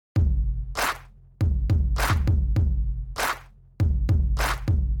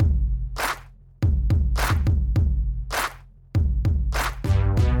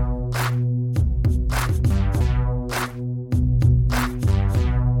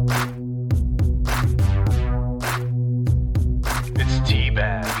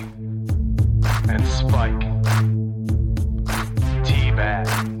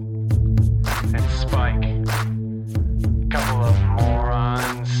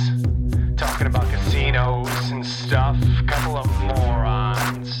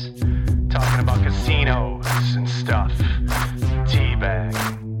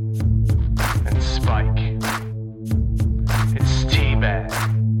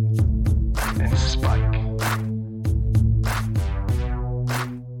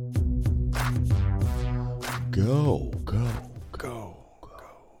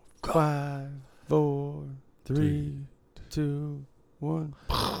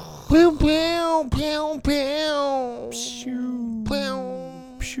Pew, pew, pew, pew. Pew,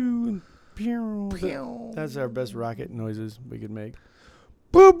 Pew. pew, pew. Pew. That's our best rocket noises we could make.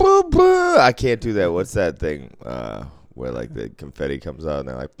 Boo, boo, boo. I can't do that. What's that thing where like the confetti comes out and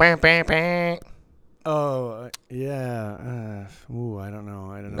they're like, bang, bang, bang. Oh, yeah. I don't know.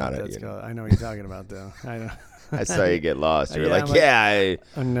 Not what a- that's called. I know what you're talking about, though. I know. I saw you get lost. You were Yeah, like, I'm like- yeah,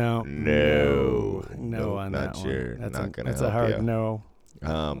 No. No. No on not that sure. one. Not gonna That's a help hard you. no.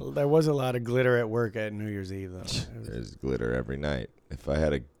 There was a lot of glitter at work at New Year's Eve, though. There's glitter every night. If I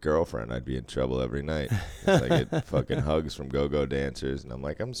had a girlfriend, I'd be in trouble every night. 'Cause I get fucking hugs from go-go dancers, and I'm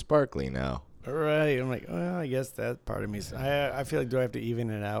like, I'm sparkly now. Right. I'm like, well, I guess that part of me. I feel like, do I have to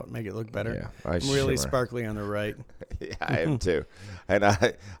even it out, make it look better? Yeah, I I'm really shimmer. sparkly on the right. Yeah, I am too. And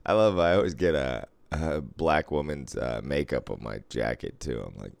I always get a black woman's makeup on my jacket too.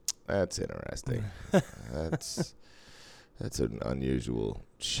 I'm like, that's interesting. that's an unusual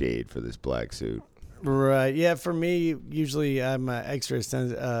shade for this black suit. Right. Yeah. For me, usually I'm extra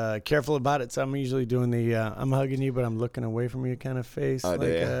careful about it. So I'm usually doing the I'm hugging you, but I'm looking away from you kind of face. Oh, like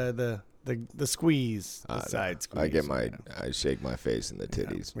yeah. the squeeze, the side squeeze. I get I shake my face in the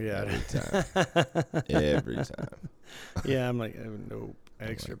titties Yeah. every time. Every time. Yeah. I'm like, no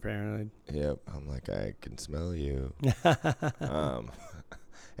extra paranoid. Yep. I'm like, I can smell you.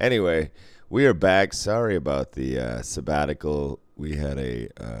 Anyway, we are back. Sorry about the sabbatical. We had a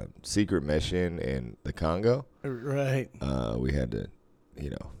secret mission in the Congo. Right. We had to,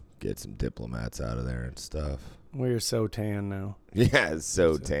 get some diplomats out of there and stuff. We're so tan now. Yeah, it's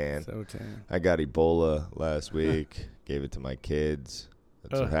so tan. So tan. I got Ebola last week. Gave it to my kids.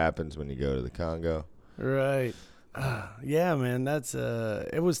 That's what happens when you go to the Congo. Right. Yeah, man, that's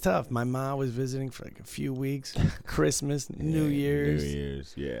it was tough. My mom was visiting for like a few weeks. Christmas, New Year's. New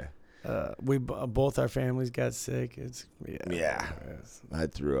Year's, yeah. We both our families got sick. Yeah. I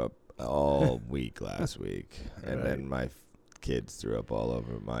threw up all week last week. And Right. then my kids threw up all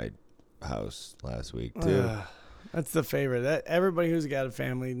over my house last week, too. That's the favorite. That everybody who's got a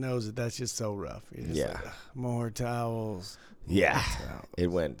family knows that that's just so rough. You're just Yeah. like, more towels. Yeah. more towels." It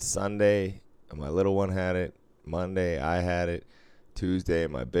went Sunday. My little one had it. Monday, I had it. Tuesday,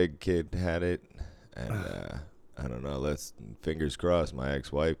 my big kid had it. And I don't know. Fingers crossed my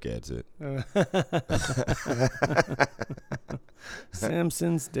ex-wife gets it.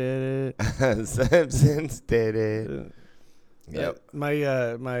 Simpsons did it. Simpsons did it. Yep.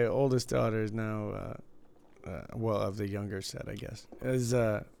 My oldest daughter is now, of the younger set, I guess, is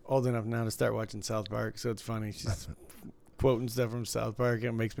old enough now to start watching South Park. So it's funny. She's quoting stuff from South Park.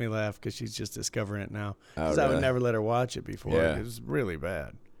 It makes me laugh because she's just discovering it now. Because I would really? never let her watch it before. Yeah. It was really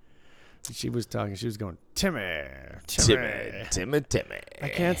bad. She was talking. She was going, Timmy. I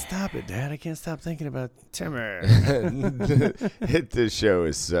can't stop it, Dad. I can't stop thinking about Timmy. The show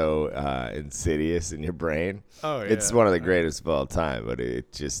is so insidious in your brain. Oh, yeah. It's one of the greatest of all time, but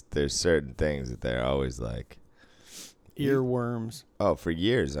there's certain things that they're always like. Earworms. Oh, for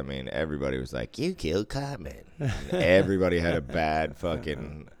years, I mean, everybody was like, you killed Cartman. And everybody had a bad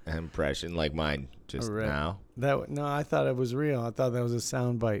fucking impression like mine just Right. now. No, I thought it was real. I thought that was a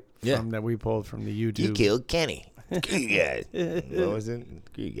sound bite that we pulled from the YouTube. You killed Kenny. Good guy. What was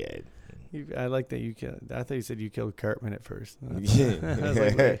it? Good guy. I like that you killed. I thought you said you killed Cartman at first. Yeah. I was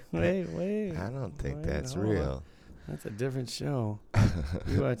like, wait. I don't think Wait, that's hold real. on. That's a different show.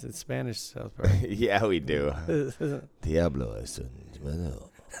 You watch the Spanish South Park. Yeah, we do. Diablo es un bueno.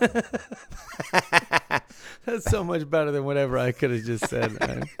 That's so much better than whatever I could have just said.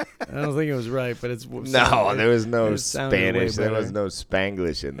 I don't think it was right, but it's No, there was no it sounded way Spanish. There was better. no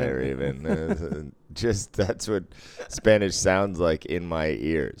Spanglish in there even. Just that's what Spanish sounds like in my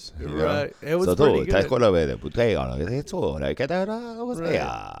ears. You know? Right. It was pretty good. Right.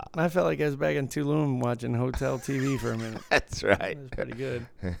 I felt like I was back in Tulum watching hotel TV for a minute. That's right. It was pretty good.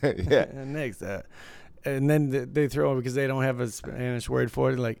 Yeah. And next, and then they throw, because they don't have a Spanish word for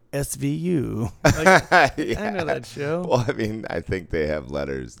it, like SVU. Like, Yeah. I know that show. Well, I mean, I think they have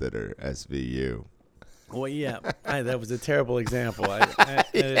letters that are SVU. Well, yeah, that was a terrible example.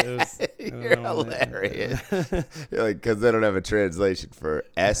 You're hilarious. You're like, because they don't have a translation for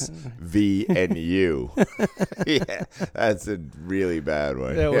S, V, and U. Yeah, that's a really bad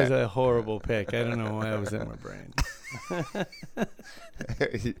one. That was a horrible pick. I don't know why it was in my brain.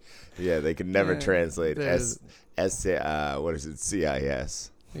 Yeah, they can never Yeah, translate there's- what is it,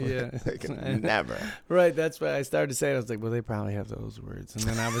 CIS. Yeah. They can never. Right, that's why I started to say it. I was like, well, they probably have those words. And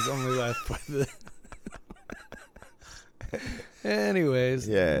then I was only left with Anyways,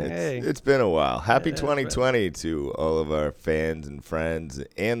 Yeah, hey, it's been a while. Happy Yeah, 2020 to all of our fans and friends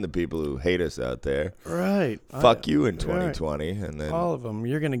and the people who hate us out there. right. Fuck you in right. 2020, and then All of them.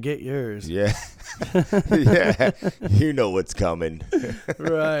 You're gonna get yours. yeah, yeah, you know what's coming.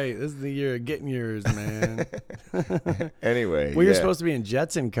 Right. This is the year of getting yours, man. Anyway, Well, you're yeah. supposed to be in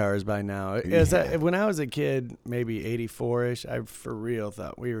Jetson cars by now. When I was a kid, maybe 84-ish, I for real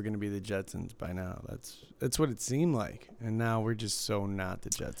thought we were going to be the Jetsons by now. That's what it seemed like. And now we're just so not the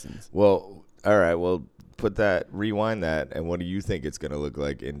Jetsons. Well, all right. Well, rewind that, and what do you think it's going to look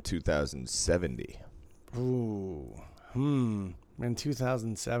like in 2070? Ooh. In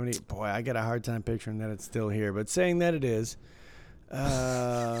 2070, boy, I got a hard time picturing that it's still here. But saying that it is,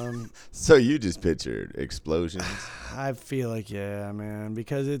 So you just pictured explosions? I feel like, yeah, man,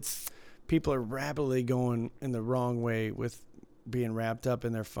 because people are rapidly going in the wrong way with being wrapped up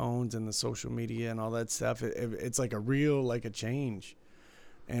in their phones and the social media and all that stuff. It's like a change,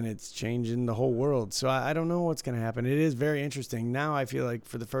 and it's changing the whole world. So I don't know what's going to happen. It is very interesting. Now I feel like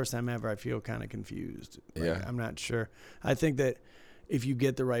for the first time ever, I feel kind of confused. Yeah. I'm not sure. I think that if you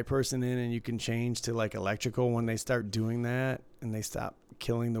get the right person in and you can change to like electrical, when they start doing that and they stop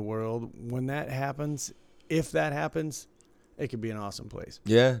killing the world, when that happens, if that happens, it could be an awesome place.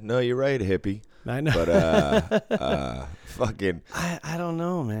 Yeah, no, you're right, hippie. I know. But fucking, I don't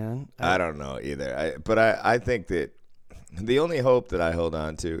know, man. I don't know either. But I think that the only hope that I hold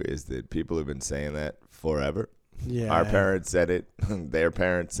on to is that people have been saying that forever. Yeah. Our parents said it. Their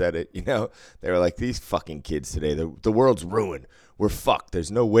parents said it. You know, they were like, these fucking kids today, the world's ruined. We're fucked.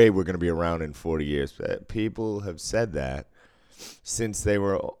 There's no way we're going to be around in 40 years. People have said that since they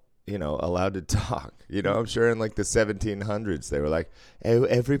were, allowed to talk. I'm sure in like the 1700s, they were like, oh,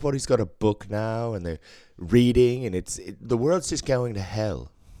 everybody's got a book now and they're reading and the world's just going to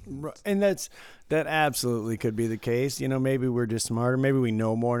hell. And that absolutely could be the case. Maybe we're just smarter. Maybe we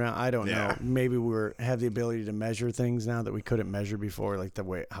know more now. I don't know. Maybe have the ability to measure things now that we couldn't measure before, like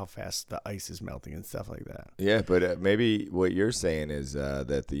how fast the ice is melting and stuff like that. Yeah, but maybe what you're saying is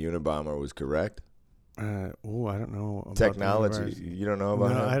that the Unabomber was correct. I don't know about technology. You don't know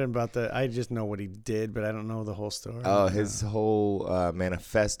about No, him? I didn't about that. I just know what he did, but I don't know the whole story. Oh, his whole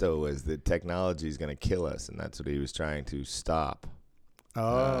manifesto was that technology is going to kill us, and that's what he was trying to stop.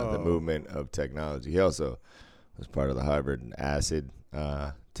 The movement of technology. He also was part of the Harvard acid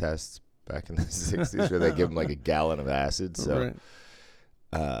tests back in the 60s where they give him like a gallon of acid. So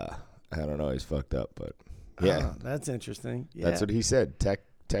I don't know. He's fucked up, but yeah. That's interesting. Yeah. That's what he said.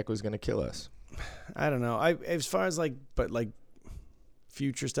 Tech was going to kill us. I don't know. As far as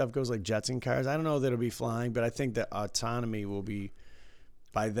future stuff goes, like Jetson cars, I don't know that it'll be flying, but I think that autonomy will be,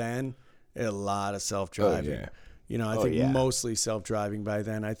 by then, a lot of self-driving. Oh, yeah. I think mostly self-driving by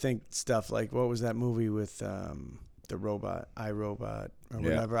then. I think stuff like, what was that movie with the robot, iRobot or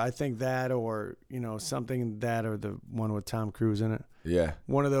whatever? I think that, or, something that, or the one with Tom Cruise in it. Yeah.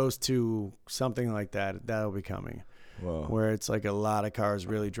 One of those two, something like that, that'll be coming. Whoa. Where it's like a lot of cars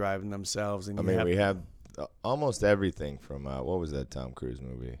really driving themselves. And we have almost everything from, what was that Tom Cruise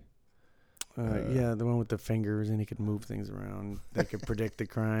movie? The one with the fingers and he could move things around. They could predict the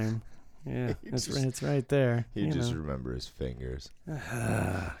crime. Yeah, it's right there. You just remember his fingers.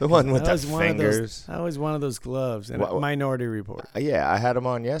 The one with the fingers. I was one of those gloves. And Minority Report. Yeah, I had him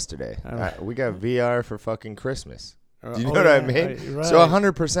on yesterday. We got VR for fucking Christmas. Do you know what yeah, I mean? right. So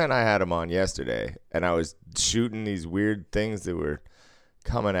 100% I had him on yesterday, and I was shooting these weird things that were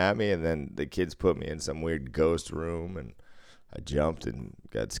coming at me, and then the kids put me in some weird ghost room, and I jumped and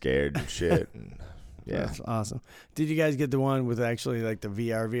got scared and shit. And yeah, that's awesome. Did you guys get the one with actually like the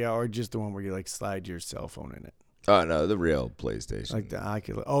VR, or just the one where you like slide your cell phone in it? Oh no, the real PlayStation. Like the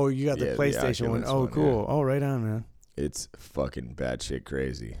Oculus. Oh, you got the PlayStation one. Oh, cool. Yeah. Oh, right on, man. It's fucking batshit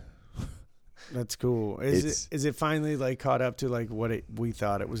crazy. That's cool. Is it finally like caught up to like what we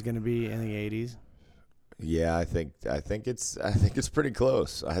thought it was going to be in the 80s? Yeah, I think it's pretty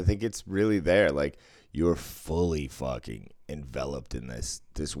close. I think it's really there. Like you're fully fucking enveloped in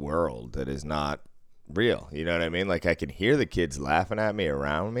this world that is not real. You know what I mean? Like I can hear the kids laughing at me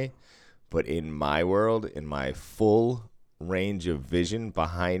around me, but in my world, in my full range of vision,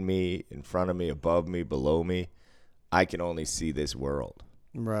 behind me, in front of me, above me, below me, I can only see this world.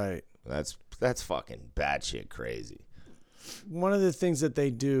 Right. That's fucking batshit crazy. One of the things that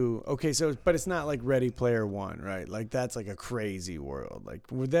they do, but it's not like Ready Player One, right? Like that's like a crazy world. Like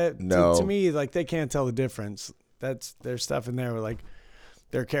with that, no. to me, like they can't tell the difference. There's stuff in there where like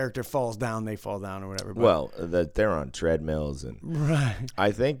their character falls down, they fall down or whatever. But, well, that they're on treadmills and right.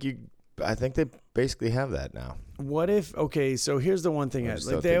 I think they basically have that now. What if? Okay, so here's the one thing. I just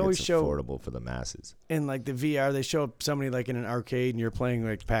Like don't they think always it's show affordable for the masses. in like the VR, they show up somebody like in an arcade and you're playing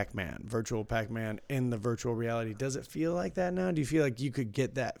like Pac-Man, virtual Pac-Man in the virtual reality. Does it feel like that now? Do you feel like you could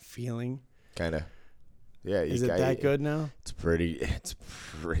get that feeling? Kind of. Yeah. Is it that good now? It's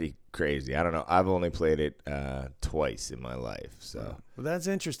pretty crazy. I don't know. I've only played it twice in my life, so. Well, that's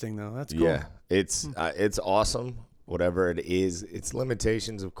interesting though. That's cool. Yeah, it's awesome. Whatever it is, its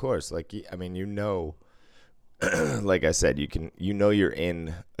limitations, of course. Like, I mean, like I said, you're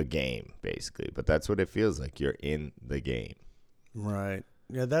in a game basically, but that's what it feels like. You're in the game. Right.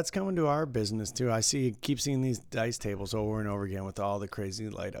 Yeah, that's coming to our business too. Keep seeing these dice tables over and over again with all the crazy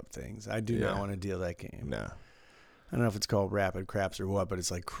light up things. I do not want to deal that game. No. I don't know if it's called Rapid Craps or what, but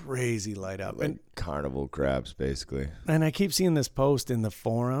it's like crazy light up. Like carnival craps, basically. And I keep seeing this post in the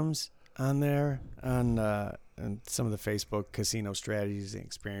forums on there, and some of the Facebook casino strategies and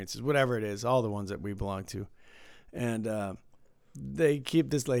experiences, whatever it is, all the ones that we belong to. And they keep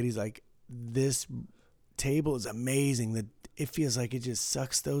this lady's like, this table is amazing. It feels like it just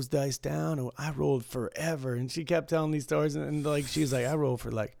sucks those dice down. Oh, I rolled forever. And she kept telling these stories. And like, she's like, I rolled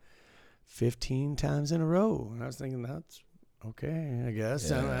for like 15 times in a row. And I was thinking, that's okay, I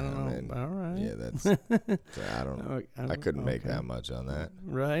guess. Yeah, I don't know. I mean, all right. Yeah, I don't know. I couldn't make that much on that.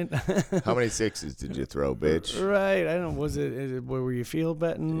 Right. How many sixes did you throw, bitch? Right. I don't know. Were you field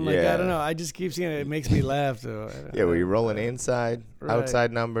betting? Like, I don't know. I just keep seeing it. It makes me laugh. So yeah, were you rolling inside,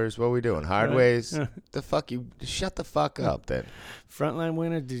 outside numbers? What were we doing? Hard ways? The fuck you? Shut the fuck up then. Frontline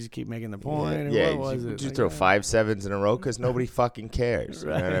winner? Did you keep making the point? Yeah. What was it? Did you throw 5 7s in a row? Because nobody fucking cares.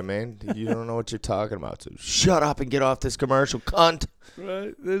 Right. You know what I mean? You don't know what you're talking about. So shut up and get off this commercial, cunt.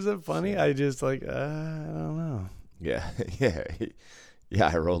 Right. Is it funny? I just like, I don't know. Yeah. Yeah,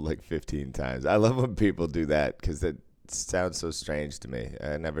 I rolled like 15 times. I love when people do that because it sounds so strange to me.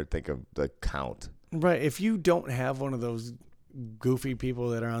 I never think of the count. Right. If you don't have one of those goofy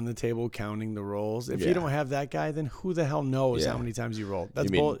people that are on the table counting the rolls, if you don't have that guy, then who the hell knows how many times you rolled?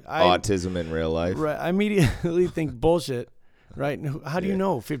 That's autism in real life? Right. I immediately think bullshit. Right. How do you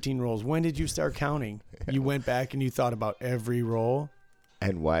know 15 rolls? When did you start counting? You went back and you thought about every roll?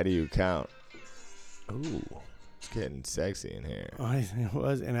 And why do you count? Ooh. It's getting sexy in here. Oh, it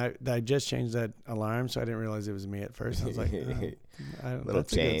was, and I just changed that alarm, so I didn't realize it was me at first. I was like, little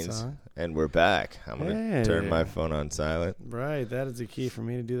chains, and we're back. I'm gonna turn my phone on silent. Right, that is the key for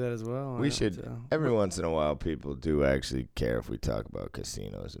me to do that as well. We should every once in a while. People do actually care if we talk about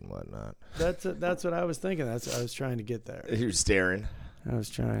casinos and whatnot. That's what I was thinking. I was trying to get there. You're staring. I was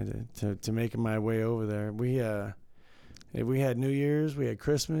trying to make my way over there. We had New Year's, we had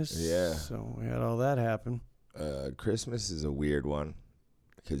Christmas. Yeah. So we had all that happen. Christmas is a weird one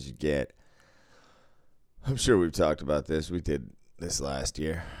because you get, I'm sure we've talked about this. We did this last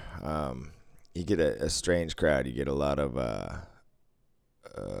year. You get a strange crowd. You get a lot of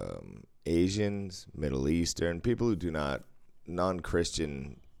Asians, Middle Eastern, people who do not,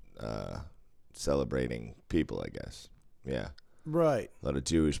 non-Christian celebrating people, I guess. Yeah. Right. A lot of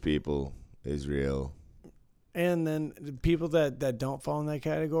Jewish people, Israel. And then the people that don't fall in that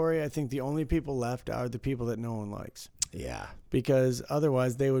category, I think the only people left are the people that no one likes. Yeah. Because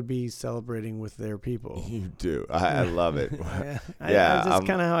otherwise they would be celebrating with their people. You do. I love it. Yeah. That's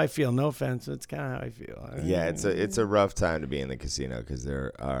kind of how I feel. No offense. It's kind of how I feel. Yeah, it's a rough time to be in the casino because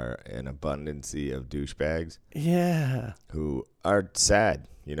there are an abundance of douchebags. Yeah. Who are sad.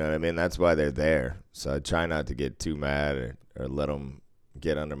 You know what I mean? That's why they're there. So I try not to get too mad or let them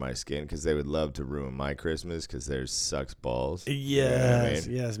get under my skin because they would love to ruin my Christmas because theirs sucks balls. Yes, you know what I mean?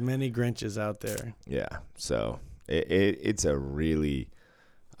 Yes, many Grinches out there. Yeah, so it's a really,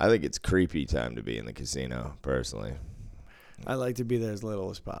 I think it's creepy time to be in the casino, personally. I like to be there as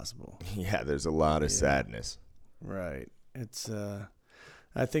little as possible. Yeah, there's a lot of sadness. Right. It's,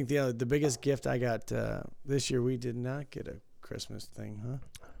 I think the biggest gift I got this year, we did not get a Christmas thing, huh?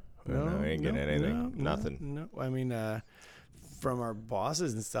 No, I ain't getting anything. Nothing. No, I mean, from our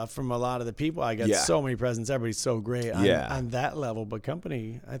bosses and stuff, from a lot of the people, I got so many presents. Everybody's so great on that level. But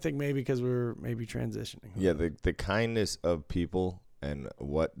company, I think maybe because we're maybe transitioning. Yeah, the kindness of people and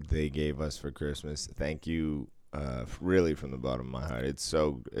what they gave us for Christmas. Thank you, really from the bottom of my heart. It's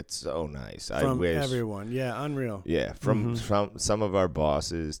so nice. From I wish everyone, unreal. Yeah, from some of our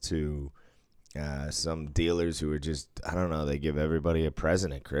bosses to some dealers who are just, I don't know, they give everybody a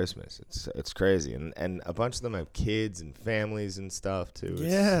present at Christmas. It's crazy. And a bunch of them have kids and families and stuff too.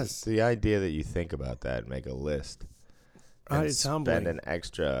 It's the idea that you think about that and make a list. And it's spend humbling. an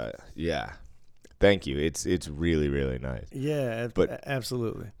extra, thank you. It's really, really nice. Yeah,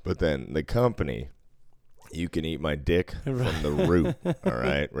 absolutely. But then the company, You can eat my dick from the root, all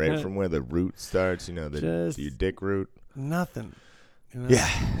right? Right from where the root starts, your dick root. Nothing. Yeah,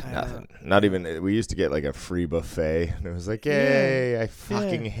 nothing. Not even, we used to get like a free buffet, and it was like, yay, I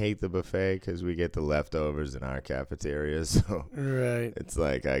fucking hate the buffet because we get the leftovers in our cafeteria, so right. it's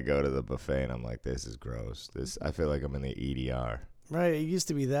like I go to the buffet, and I'm like, this is gross. I feel like I'm in the EDR. Right, it used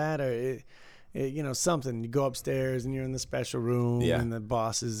to be that, or something. You go upstairs and you're in the special room, and the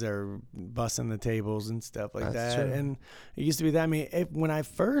bosses are bussing the tables and stuff like that. True. And it used to be that. I mean, when I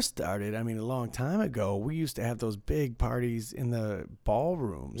first started, a long time ago, we used to have those big parties in the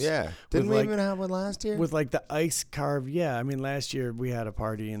ballrooms. Yeah, didn't we even have one last year? With like the ice carved. Yeah, I mean, last year we had a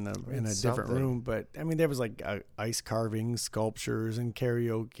party in a different room, but I mean, there was like ice carving, sculptures, and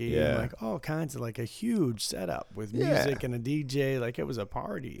karaoke, and like all kinds of like a huge setup with music and a DJ. Like it was a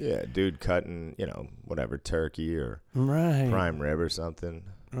party. Yeah, dude cutting. Whatever, turkey or prime rib or something.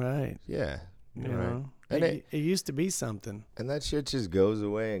 Right. Yeah. Right. And it used to be something. And that shit just goes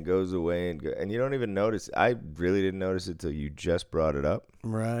away and goes away and you don't even notice. I really didn't notice it till you just brought it up.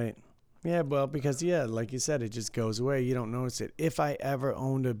 Right. Yeah, well, because, like you said, it just goes away. You don't notice it. If I ever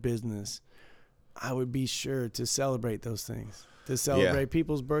owned a business, I would be sure to celebrate those things. To celebrate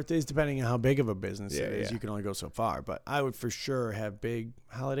people's birthdays, depending on how big of a business it is. You can only go so far. But I would for sure have big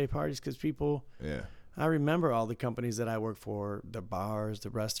holiday parties because people, I remember all the companies that I worked for, the bars, the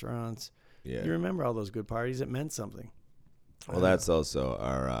restaurants. Yeah. You remember all those good parties. It meant something. Well, that's also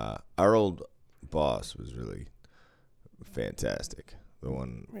our old boss was really fantastic. The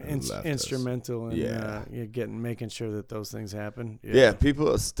one instrumental in making sure that those things happen. Yeah,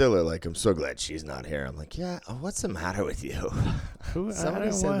 people still are like, I'm so glad she's not here. I'm like, what's the matter with you?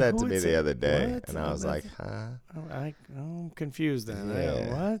 Somebody said that to me the other day, and I was like, huh? I'm confused then.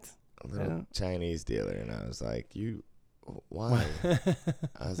 What? A little Chinese dealer, and I was like, why?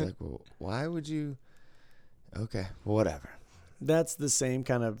 I was like, well, why would you? Okay, well, whatever. That's the same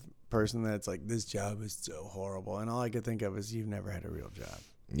kind of person that's like, this job is so horrible, and all I could think of is you've never had a real job.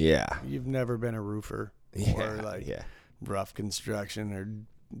 Yeah, you've never been a roofer or rough construction or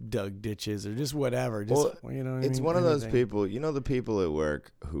dug ditches or just whatever. Just it's one of those people. The people at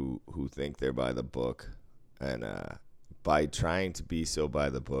work who think they're by the book, and by trying to be so by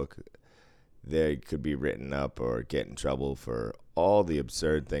the book, they could be written up or get in trouble for all the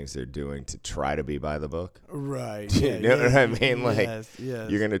absurd things they're doing to try to be by the book. Right. You know what I mean? Like,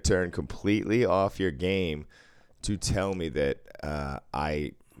 you're going to turn completely off your game to tell me that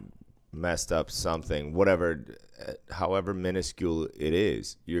I messed up something, whatever, however minuscule it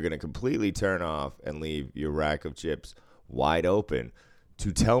is. You're going to completely turn off and leave your rack of chips wide open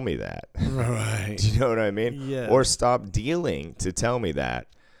to tell me that. Right. Do you know what I mean? Yeah. Or stop dealing to tell me that,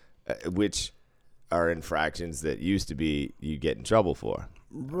 which are infractions that used to be you get in trouble for.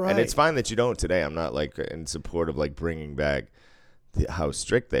 Right. And it's fine that you don't today. I'm not like in support of like bringing back how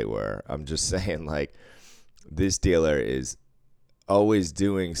strict they were. I'm just saying like this dealer is always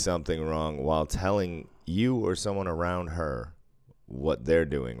doing something wrong while telling you or someone around her what they're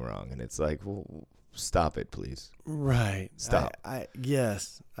doing wrong. And it's like, well, stop it, please. Right. Stop.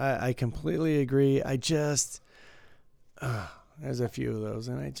 I completely agree. I just there's a few of those,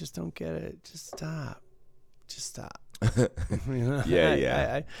 and I just don't get it. Just stop.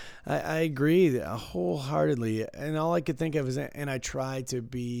 Yeah. I agree wholeheartedly, and all I could think of is, and I try to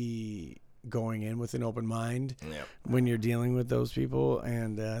be going in with an open mind when you're dealing with those people,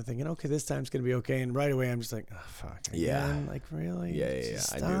 and thinking, okay, this time's gonna be okay, and right away I'm just like, oh fuck, again? Like really? Yeah.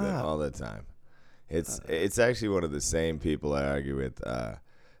 I do that all the time. It's actually one of the same people I argue with.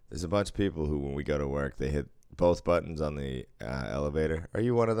 There's a bunch of people who, when we go to work, they hit both buttons on the elevator. Are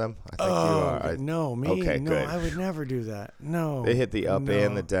you one of them? I think you are. No, me. Okay, no, good. I would never do that. No. They hit the up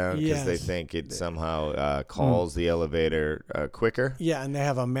and the down because they think it somehow calls the elevator quicker. Yeah, and they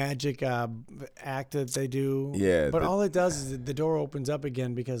have a magic act that they do. Yeah. But all it does is the door opens up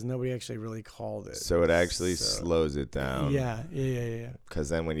again because nobody actually really called it. So it actually slows it down. Yeah. Because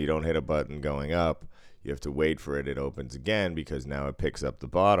then when you don't hit a button going up, you have to wait for it. It opens again because now it picks up the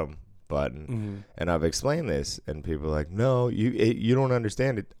bottom button. Mm-hmm. And I've explained this, and people are like, no, you don't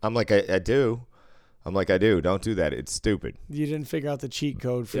understand it. I'm like, I do. Don't do that. It's stupid. You didn't figure out the cheat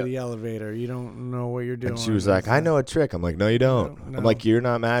code for the elevator. You don't know what you're doing. And she was like, I know a trick. I'm like, no, you don't. No. I'm like, you're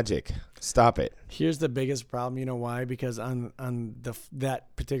not magic. Stop it. Here's the biggest problem. You know why? Because on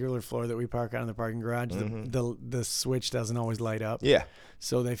that particular floor that we park on in the parking garage, the switch doesn't always light up. Yeah.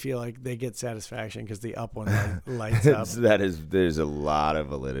 So they feel like they get satisfaction because the up one lights up. There's a lot of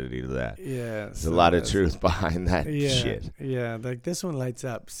validity to that. Yeah. There's a lot of truth behind that shit. Yeah. Like this one lights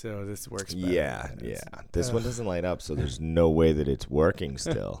up, so this works better. Yeah. This one doesn't light up, so there's no way that it's working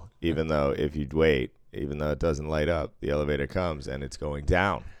still. Even though if you'd wait, even though it doesn't light up, the elevator comes and it's going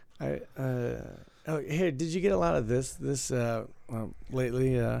down. Here, did you get a lot of this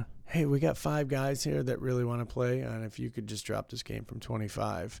lately? Hey, we got 5 guys here that really want to play, and if you could just drop this game from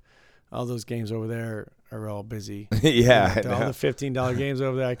 25. All those games over there are all busy. Yeah, all the $15 games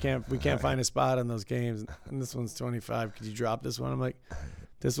over there. We can't find a spot on those games. And this one's 25. Could you drop this one? I'm like,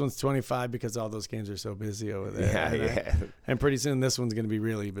 this one's 25 because all those games are so busy over there. Yeah, and pretty soon this one's gonna be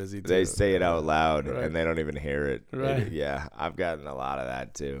really busy too. They say it out loud Right. and they don't even hear it. Right. Yeah, I've gotten a lot of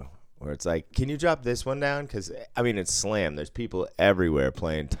that too. Where it's like, can you drop this one down? Because, I mean, it's Slam. There's people everywhere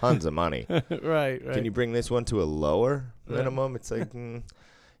playing tons of money. Right. Can you bring this one to a lower minimum? It's like,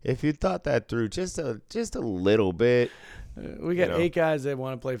 if you thought that through just a little bit. We got 8 guys that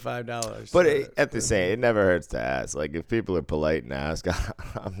want to play $5. But at the same, it never hurts to ask. Like, if people are polite and ask,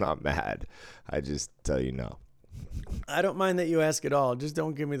 I'm not mad. I just tell you no. I don't mind that you ask it all. Just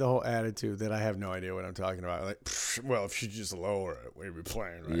don't give me the whole attitude that I have no idea what I'm talking about. Like, well, if you just lower it, we'd be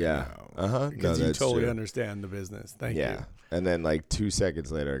playing right now. Because you totally understand the business. Thank you. Yeah. And then like 2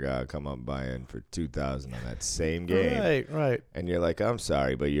 seconds later, a guy will come up and buy in for $2,000 on that same game. Right. And you're like, I'm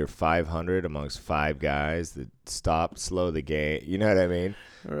sorry, but you're 500 amongst 5 guys that slow the game. You know what I mean?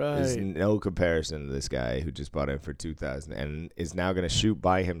 Right. There's no comparison to this guy who just bought in for $2,000 and is now going to shoot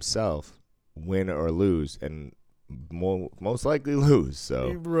by himself, win or lose, and most likely lose.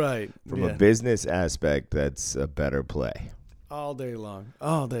 So from a business aspect, that's a better play. All day long.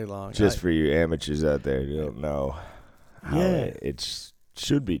 Just for you amateurs out there who don't know how it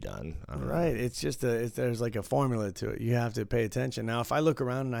should be done. Right. It's just there's like a formula to it. You have to pay attention. Now, if I look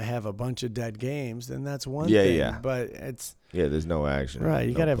around and I have a bunch of dead games, then that's one thing. Yeah. But it's there's no action. Right.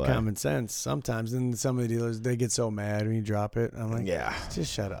 You no got to have play. common sense sometimes. And some of the dealers, they get so mad when you drop it. I'm like,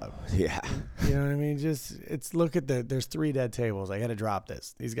 just shut up. Yeah. You know what I mean? Look at there's 3 dead tables. I got to drop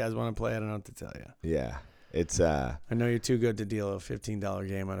this. These guys want to play. I don't know what to tell you. Yeah. It's I know you're too good to deal a $15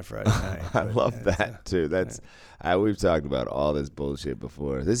 game on a Friday night. I love that too. That's we've talked about all this bullshit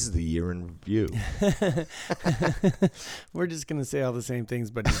before. This is the year in review. We're just gonna say all the same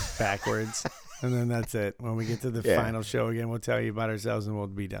things, but just backwards, and then that's it. When we get to the final show again, we'll tell you about ourselves, and we'll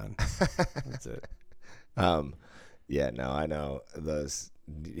be done. That's it. I know those.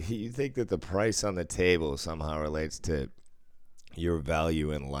 You think that the price on the table somehow relates to your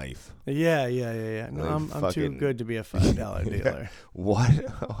value in life? Yeah. No, I'm too good to be a $5 dealer. What?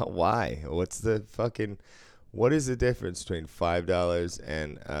 Why? What is the difference between $5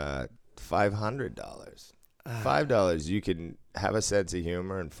 and $500? $5 you can have a sense of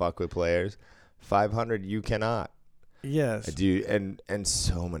humor and fuck with players. $500 you cannot. Yes. And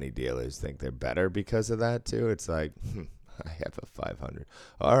so many dealers think they're better because of that too. It's like, I have a 500.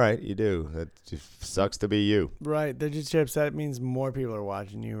 All right, you do. That just sucks to be you. Right. They're just chips. That means more people are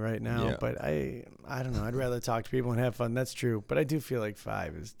watching you right now. Yeah. But I don't know. I'd rather talk to people and have fun. That's true. But I do feel like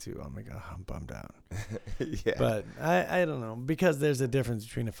 5 is too. I'm like, I'm bummed out. Yeah. But I don't know. Because there's a difference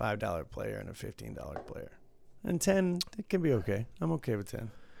between a $5 player and a $15 player. And 10, it can be okay. I'm okay with 10.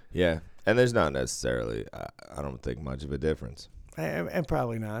 Yeah. And there's not necessarily, I don't think, much of a difference. And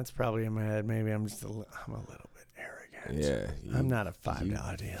probably not. It's probably in my head. Maybe I'm a little bit arrogant. Yeah. I'm not a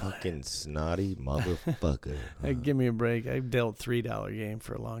 $5 dealer. Fucking snotty motherfucker. Hey, give me a break. I've dealt $3 game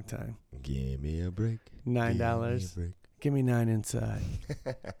for a long time. Give me a break. $9. Give me 9 inside.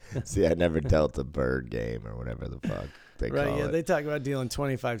 See, I never dealt a bird game or whatever the fuck they call it. Right, yeah. They talk about dealing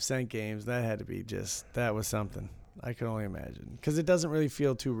 25-cent games. That had to be that was something. I could only imagine. Because it doesn't really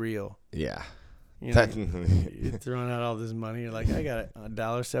feel too real. Yeah. You know, you're throwing out all this money. You're like, I got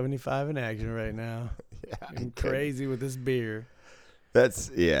 $1.75 in action right now. Yeah, I'm crazy with this beer.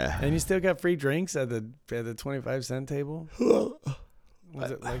 And you still got free drinks at the 25-cent table? Was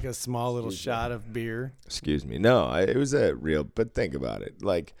it like a small little shot of beer? Excuse me. No, it was a real, but think about it.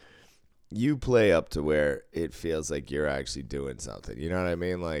 Like, you play up to where it feels like you're actually doing something. You know what I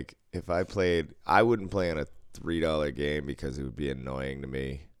mean? Like, if I wouldn't play on a $3 game because it would be annoying to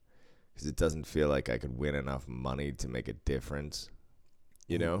me. Because it doesn't feel like I could win enough money to make a difference,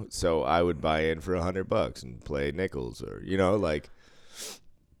 you know. So I would buy in for $100 and play nickels, or like.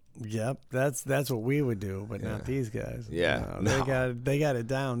 Yep, that's what we would do, but not these guys. Yeah, they got it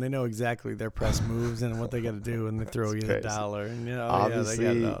down. They know exactly their press moves and what they got to do, and they throw you $1. And obviously,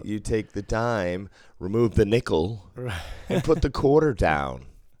 they got it you take the time, remove the nickel, and put the quarter down.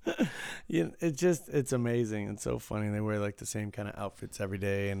 It's amazing. It's so funny. They wear like the same kind of outfits every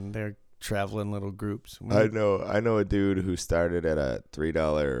day, and they're traveling little groups. I know a dude who started at a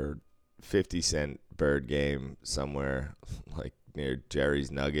 $3.50 bird game somewhere like near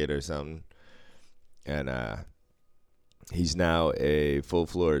Jerry's Nugget or something, and he's now a full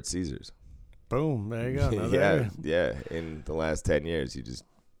floor at Caesars. boom, there you go. Yeah. In the last 10 years, he just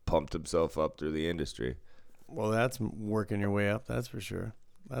pumped himself up through the industry. Well, that's working your way up. That's for sure.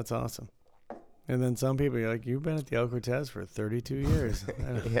 That's awesome. And then some people are like, you've been at the El Cortez for 32 years.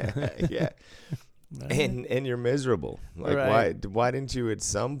 Yeah. And you're miserable. Like, Right. why didn't you at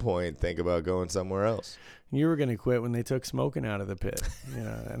some point think about going somewhere else? You were going to quit when they took smoking out of the pit.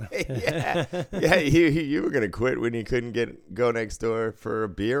 Yeah. You were gonna quit when you couldn't go next door for a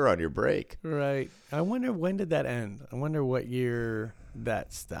beer on your break. Right. I wonder, when did that end? I wonder what year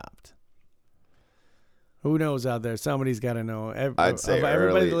that stopped. Who knows out there? Somebody's got to know. I'd say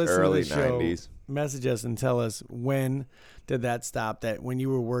everybody that listens early to the show, 90s. message us and tell us, when did that stop? That when you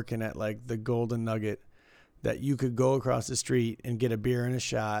were working at like the Golden Nugget, that you could go across the street and get a beer and a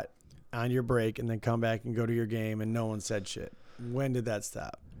shot on your break and then come back and go to your game and no one said shit. When did that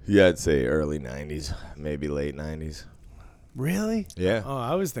stop? Yeah, I'd say early 90s, maybe late 90s. Really? Yeah. Oh,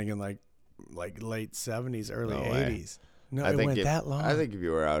 I was thinking like late 70s, early No way. 80s. No, it went that long. I think if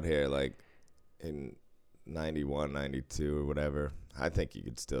you were out here like in 91, 92 or whatever, I think you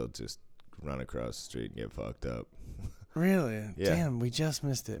could still just run across the street and get fucked up. Really? Yeah. Damn, we just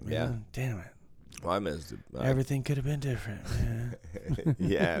missed it, man. Yeah. Damn it. Well, I missed it. Everything could have been different, man.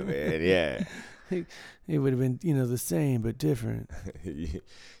 Yeah, man. Yeah. It would have been, the same but different. you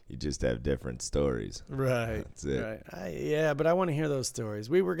just have different stories. Right. That's it. Right. But I want to hear those stories.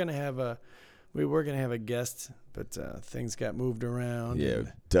 We were gonna have a guest, but things got moved around. Yeah,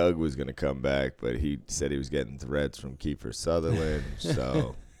 Doug was gonna come back, but he said he was getting threats from Kiefer Sutherland.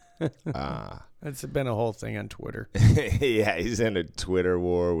 So, it's been a whole thing on Twitter. yeah, he's in a Twitter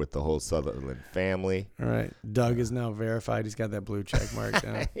war with the whole Sutherland family. All right. Doug is now verified. He's got that blue check mark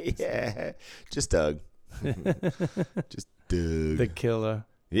down. Yeah, just Doug. Just Doug. The killer.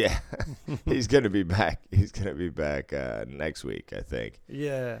 Yeah, he's gonna be back. He's gonna be back next week, I think.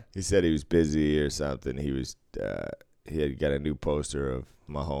 Yeah. He said he was busy or something. He was he had got a new poster of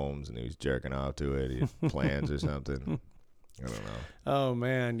Mahomes and he was jerking off to it. He had plans or something. I don't know. Oh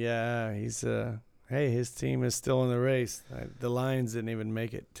man, yeah. He's hey, his team is still in the race. The Lions didn't even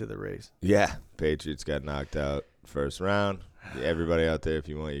make it to the race. Yeah, Patriots got knocked out first round. Everybody out there, if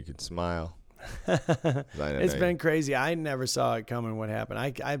you want, you can smile. It's been crazy. I never saw it coming. What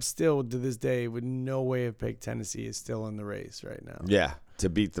happened? I'm still to this day with no way of pick. Tennessee is still in the race right now. Yeah, to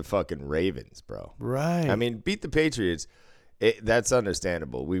beat the fucking Ravens, bro. Right. I mean, beat the Patriots. That's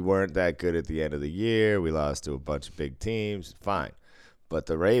understandable. We weren't that good at the end of the year. We lost to a bunch of big teams. Fine, but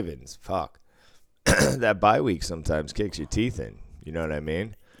the Ravens, fuck. That bye week sometimes kicks your teeth in. You know what I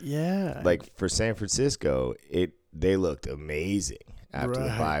mean? Yeah. Like for San Francisco, they looked amazing. After the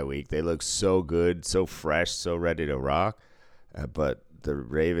bye week, they look so good, so fresh, so ready to rock. But the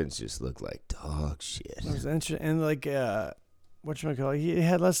Ravens just look like dog shit. It was interesting. And like, whatchamacallit, he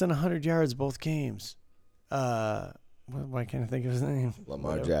had less than 100 yards both games. Why can't I think of his name?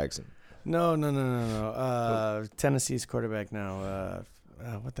 Lamar Jackson. No. Tennessee's quarterback now.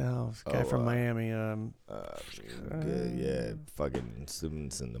 What the hell? Guy from Miami. Yeah, fucking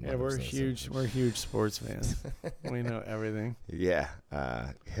Stevenson. Yeah, we're huge sports fans. We know everything. Yeah,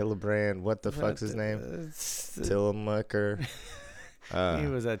 Hillebrand. What the fuck's his name? Tillamook. He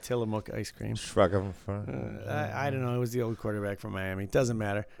was at Tillamook ice cream. I don't know. It was the old quarterback from Miami. Doesn't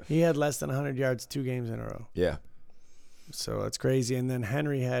matter. He had less than 100 yards 2 games in a row. Yeah. So that's crazy. And then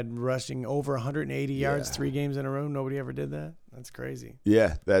Henry had rushing over 180 yards 3 games in a row. Nobody ever did that. That's crazy.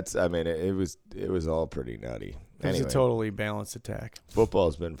 Yeah, it was all pretty nutty. It was a totally balanced attack.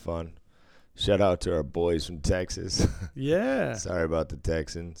 Football's been fun. Shout out to our boys from Texas. Yeah. Sorry about the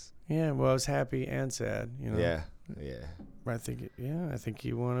Texans. Yeah, well, I was happy and sad, Yeah. I think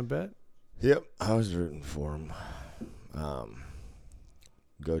you won a bet. Yep, I was rooting for them.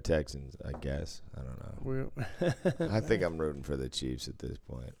 Go Texans, I guess. I don't know. I think I'm rooting for the Chiefs at this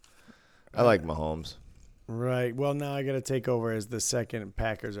point. I like Mahomes. Right. Well, now I got to take over as the second.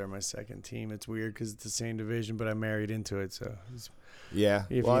 Packers are my second team. It's weird because it's the same division, but I married into it. So yeah.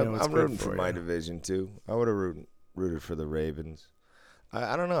 Well, I'm rooting for my you. division too. I would have rooted for the Ravens.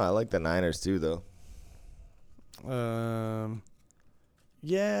 I don't know. I like the Niners too, though.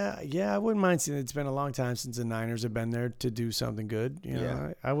 Yeah, I wouldn't mind seeing it. It's been a long time since the Niners have been there to do something good. You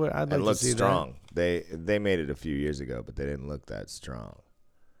know, I'd like to see strong. that. They made it a few years ago, but they didn't look that strong.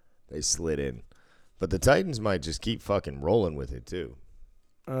 They slid in. But the Titans might just keep fucking rolling with it too.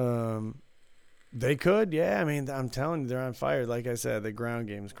 They could, yeah. I mean, I'm telling you, they're on fire. Like I said, the ground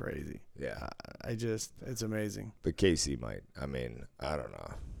game's crazy. Yeah. It's amazing. But KC might. I mean, I don't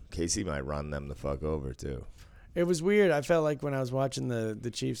know. KC might run them the fuck over too. It was weird. I felt like when I was watching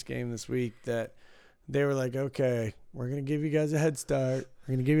the Chiefs game this week that they were like, okay, we're going to give you guys a head start.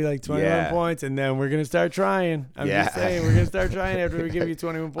 We're going to give you like 21 Yeah. points, and then we're going to start trying. I'm just saying, we're going to start trying after we give you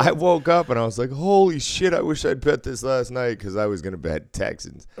 21 points. I woke up and I was like, holy shit, I wish I'd bet this last night because I was going to bet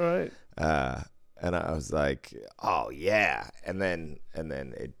Texans. Right. And I was like, oh, yeah. And then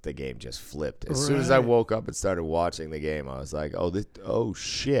the game just flipped. As soon as I woke up and started watching the game, I was like, oh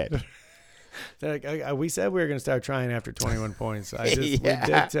shit. They're like, we said we were going to start trying after 21 points. We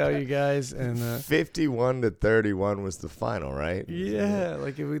did tell you guys. And 51-31 was the final, right? yeah,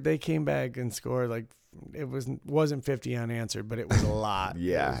 like they came back and scored like it wasn't 50 unanswered, but it was a lot.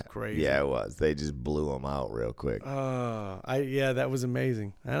 Yeah, it was crazy. Yeah, it was. They just blew them out real quick. That was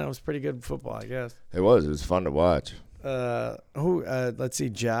amazing. And it was pretty good football, I guess. It was fun to watch. Let's see,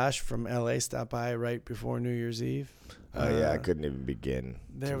 Josh from LA stopped by right before New Year's Eve. I couldn't even begin.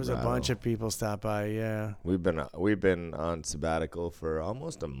 There was a bunch of people stopped by. Yeah, we've been on sabbatical for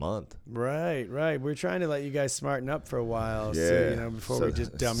almost a month. Right. We're trying to let you guys smarten up for a while, yeah. So before we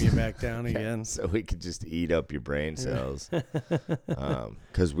just dumb you back down again. So we could just eat up your brain cells.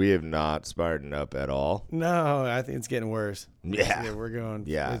 Because we have not smartened up at all. No, I think it's getting worse. Yeah, we're going.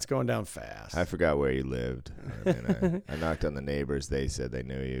 Yeah, it's going down fast. I forgot where you lived. I knocked on the neighbors. They said they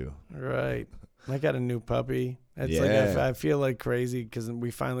knew you. Right. I got a new puppy. It's like I feel like crazy because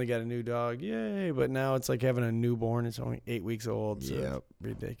we finally got a new dog. Yay! But now it's like having a newborn. It's only 8 weeks old. So it's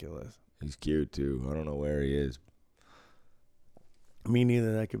ridiculous. He's cute too. I don't know where he is. Me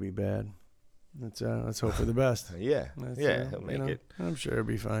neither. That could be bad. Let's hope for the best. He'll make it. I'm sure it'll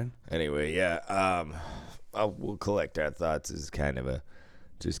be fine. Anyway, we'll collect our thoughts as kind of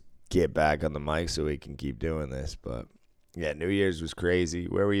just get back on the mic so we can keep doing this. But yeah, New Year's was crazy.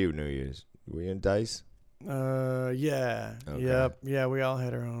 Where were you New Year's? Were you in Dice? Yeah. Okay. Yep. Yeah, we all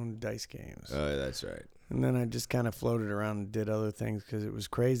had our own dice games. Oh, that's right. And then I just kind of floated around and did other things because it was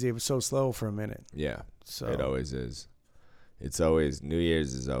crazy. It was so slow for a minute. Yeah. So it always is. It's always, New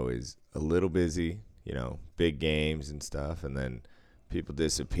Year's is always a little busy, big games and stuff. And then people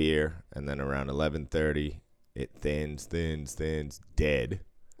disappear. And then around 11:30, it thins, dead.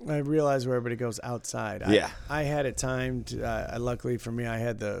 I realized where everybody goes outside. Yeah. I had it timed. Luckily for me, I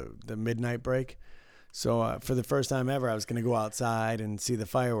had the midnight break. So for the first time ever, I was going to go outside and see the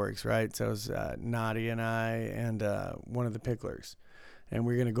fireworks, right? So it was Nadia and I and one of the picklers. And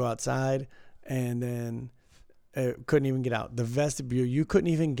we were going to go outside, and then couldn't even get out. The vestibule, you couldn't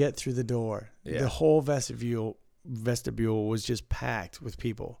even get through the door. Yeah. The whole vestibule was just packed with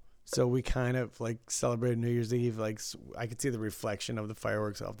people. So we kind of celebrated New Year's Eve. I could see the reflection of the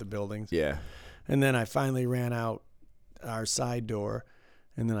fireworks off the buildings. Yeah. And then I finally ran out our side door,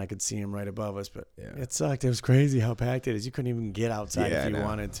 and then I could see him right above us. But it sucked. It was crazy how packed it is. You couldn't even get outside if you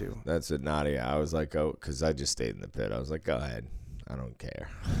wanted to. That's what Nadia. I was like, because I just stayed in the pit. I was like, go ahead. I don't care.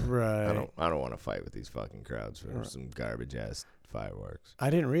 Right. I don't want to fight with these fucking crowds for some garbage ass fireworks. I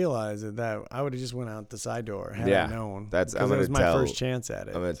didn't realize that I would have just went out the side door had I known. That was my first chance at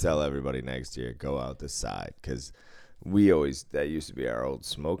it. I'm gonna tell everybody next year, go out the side, because that used to be our old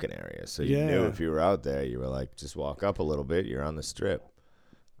smoking area. So you knew if you were out there, you were like, just walk up a little bit, you're on the strip,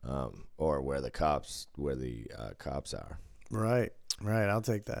 or where the cops are. Right. I'll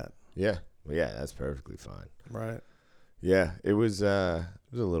take that. Yeah, that's perfectly fine. Right. Yeah, it was a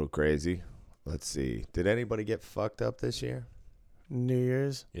little crazy. Let's see. Did anybody get fucked up this year? New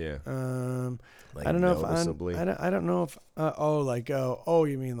Year's? Yeah. I don't know noticeably? I don't know if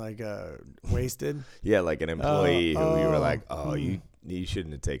you mean wasted? Yeah, like an employee who you were like, you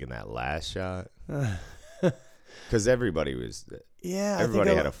shouldn't have taken that last shot. Because everybody was. Yeah.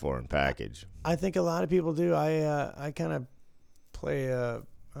 Everybody had a foreign package. I think a lot of people do. I kind of play.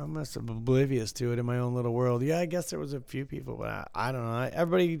 I'm must have oblivious to it in my own little world. Yeah, I guess there was a few people, but I don't know.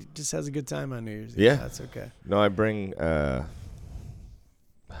 Everybody just has a good time on New Year's Eve. Yeah, that's okay. No, I bring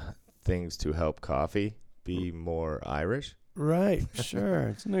things to help coffee be more Irish. Right, sure.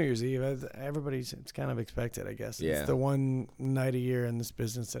 It's New Year's Eve. It's kind of expected, I guess. Yeah. It's the one night a year in this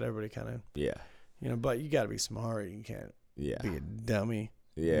business that everybody kind of, but you got to be smart. You can't be a dummy.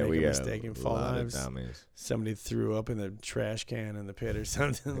 Yeah, make we a got mistake and fall lot out. of dummies. Somebody threw up in the trash can in the pit or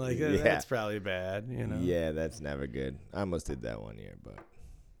something like that. That's probably bad, Yeah, that's never good. I almost did that one year, but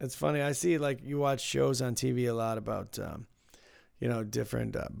it's funny. I see you watch shows on TV a lot about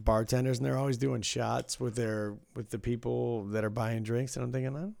different bartenders, and they're always doing shots with the people that are buying drinks. And I'm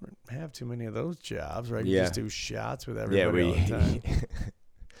thinking, I don't have too many of those jobs, right? You just do shots with everybody all the time.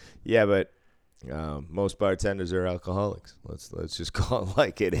 Yeah, but most bartenders are alcoholics. Let's just call it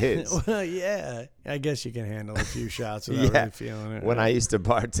like it is. Well, yeah, I guess you can handle a few shots without really feeling it. When I used to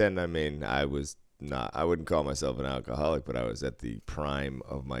bartend, I wouldn't call myself an alcoholic, but I was at the prime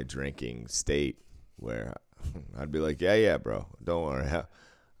of my drinking state where I'd be like, yeah, bro, don't worry.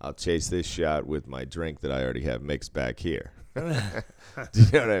 I'll chase this shot with my drink that I already have mixed back here. Do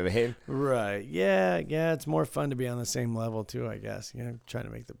you know what I mean? Right. Yeah. It's more fun to be on the same level too, I guess. Trying to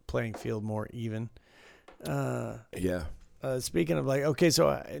make the playing field more even. Yeah. Speaking of like, okay,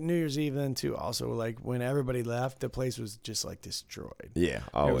 so New Year's Eve then too. Also, like when everybody left, the place was just like destroyed. Yeah, It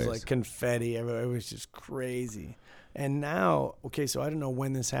always. was like confetti. It was just crazy. And now, okay, so I don't know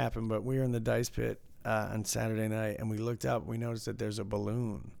when this happened, but we were in the Dice Pit on Saturday night, and we looked up. We noticed that there's a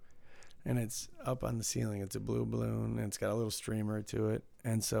balloon, and it's up on the ceiling. It's a blue balloon, and it's got a little streamer to it.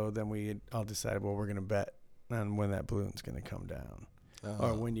 And so then we all decided, well, we're going to bet on when that balloon's going to come down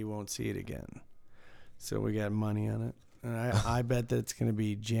or when you won't see it again. So we got money on it. And I bet that it's going to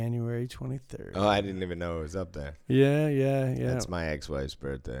be January 23rd. Oh, I didn't even know it was up there. Yeah. That's my ex-wife's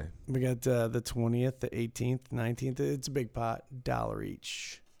birthday. We got the 20th, the 18th, 19th. It's a big pot, $1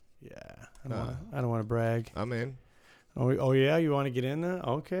 each. Yeah. I don't want to brag. I'm in. Oh yeah, you want to get in there?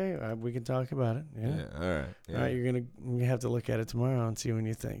 Okay, we can talk about it. Yeah. All right. Yeah. All right, you have to look at it tomorrow and see what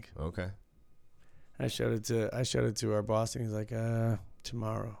you think. Okay. I showed it to our boss, and he's like,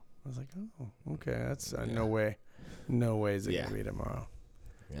 tomorrow. I was like, oh, okay, that's no way is it gonna be tomorrow,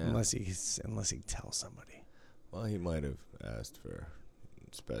 unless he tells somebody. Well, he might have asked for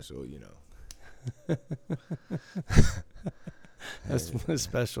special, A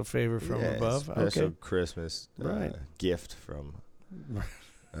special favor from above. Special Okay. Christmas gift from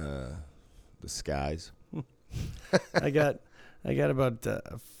the skies. I got about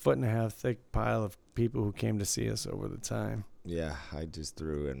a foot and a half thick pile of people who came to see us over the time. Yeah, I just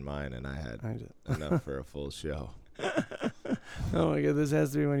threw in mine, and I had enough for a full show. Oh my God, this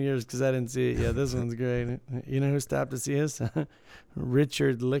has to be one of yours because I didn't see it. Yeah, this one's great. You know who stopped to see us?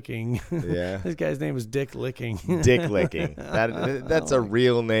 Richard Licking. Yeah. This guy's name was Dick Licking. Dick Licking. That's a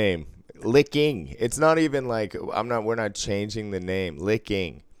real name. Licking. It's not even like we're not changing the name.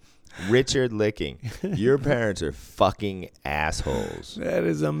 Licking. Richard Licking. Your parents are fucking assholes. That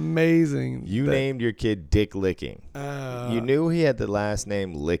is amazing. You named your kid Dick Licking. You knew he had the last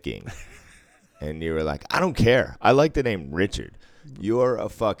name Licking. And you were like, I don't care. I like the name Richard. You're a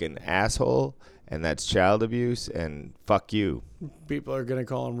fucking asshole, and that's child abuse, and fuck you. People are going to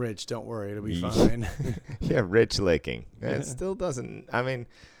call him Rich. Don't worry. It'll be fine. Yeah, Rich Licking. It still doesn't,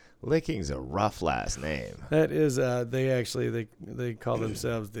 Licking's a rough last name. That is, they call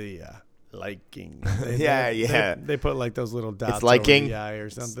themselves the Liking. They put like those little dots it's liking. over the eye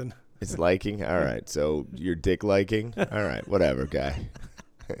or something. It's liking? All right. So you're Dick Liking? All right. Whatever, guy.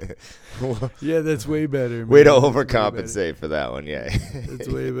 Yeah, that's way better. Man. Way to overcompensate for that one, yeah. That's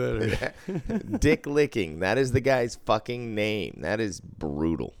way better. Dick Licking. That is the guy's fucking name. That is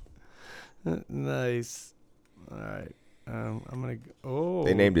brutal. Nice. All right. I'm gonna. Oh.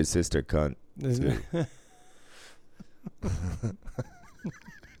 They named his sister Cunt.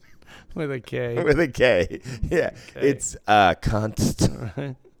 With a K. With a K. Yeah. Okay. It's cunt.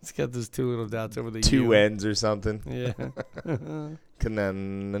 Right. It's got those two little dots over the two U. N's or something. Yeah.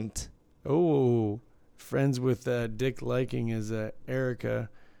 Canant. Oh, friends with Dick Liking is Erica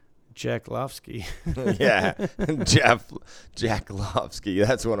Jacklovsky. Yeah, Jacklovsky.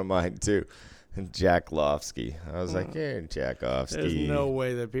 That's one of mine too. Jacklovsky. I was like, yeah, Jackovsky. There's no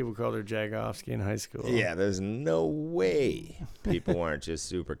way that people called her Jackovsky in high school. Yeah, there's no way people weren't just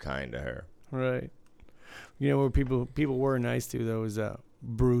super kind to her. Right. You know where people were nice to though is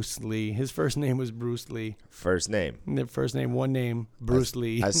Bruce Lee. His first name was Bruce Lee. First name. The first name, one name, Bruce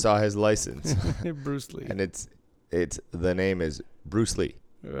Lee. I saw his license. Bruce Lee. And the name is Bruce Lee.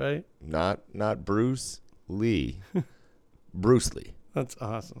 Right? Not Bruce Lee. Bruce Lee. That's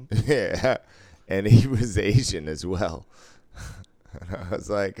awesome. Yeah. And he was Asian as well. And I was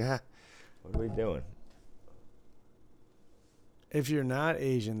like, what are we doing? If you're not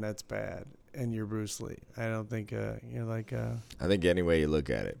Asian, that's bad. And you're Bruce Lee. I don't think you're like. I think any way you look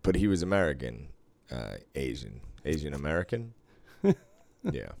at it, but he was American, Asian American.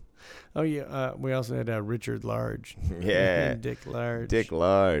 Yeah. Oh yeah. We also had Richard Large. Yeah. Dick Large. Dick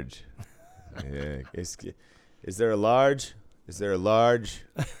Large. Yeah. Is there a large? Is there a large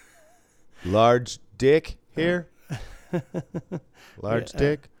dick here? Large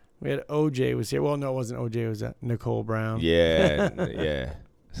dick. We had OJ was here. Well, no, it wasn't OJ. It was Nicole Brown. Yeah. Yeah.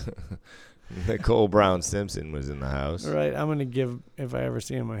 Nicole Brown Simpson was in the house. Right. I'm going to if I ever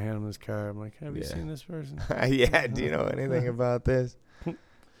see him, I hand him this card. I'm like, have you seen this person? Yeah. Do you know anything about this? I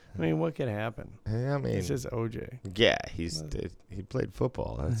mean, what could happen? I mean, it's just OJ. Yeah. He played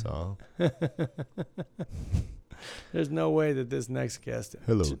football. That's all. There's no way that this next guest.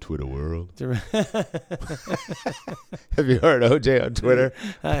 Hello, Twitter world. Have you heard OJ on Twitter?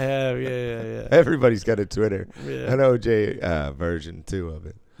 I have, yeah. Everybody's got a Twitter. Yeah. An OJ version, too, of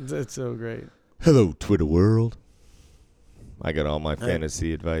it. That's so great. Hello, Twitter world. I got all my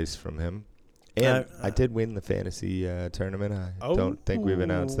fantasy advice from him. And I did win the fantasy tournament. I don't think we've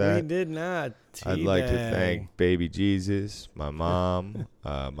announced that. We did not. I'd like to thank Baby Jesus, my mom,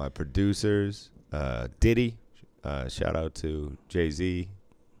 my producers, Diddy. Shout out to Jay-Z.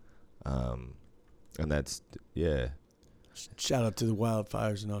 And that's, yeah. Shout out to the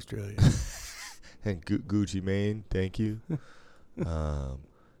wildfires in Australia. And Gucci Mane, thank you.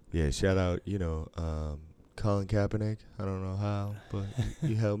 Yeah, shout out, Colin Kaepernick. I don't know how, but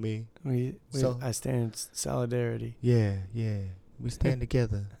you helped me. I stand in solidarity. Yeah. We stand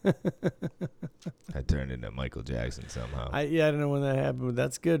together. I turned into Michael Jackson somehow. I don't know when that happened, but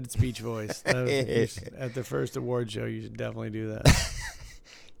that's good speech voice. At the first award show, you should definitely do that.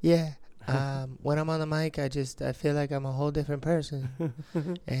 Yeah. When I'm on the mic, I feel like I'm a whole different person.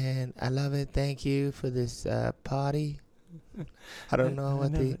 And I love it. Thank you for this party. I don't know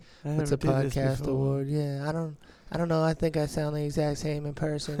what's a podcast award. Yeah, I don't know. I think I sound the exact same in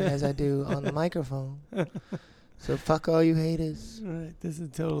person as I do on the microphone. So fuck all you haters. Right. This is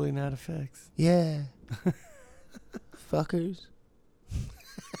totally not effects. Yeah. Fuckers.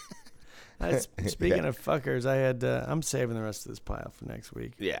 Speaking of fuckers, I had. I'm saving the rest of this pile for next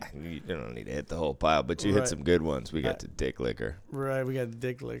week. Yeah, you don't need to hit the whole pile, but you hit some good ones. We got the Dick Licker. Right, we got the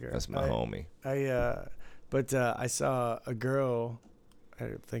Dick Licker. That's my homie. But I saw a girl.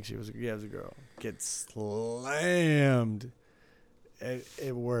 I think she was. Yeah, it was a girl. Get slammed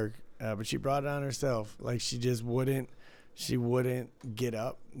at work, but she brought it on herself. Like she just wouldn't. She wouldn't get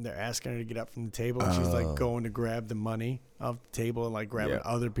up. They're asking her to get up from the table, and she's like going to grab the money off the table and like grabbing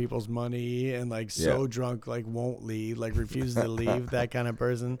other people's money, and like so drunk, like won't leave, like refuses to leave. That kind of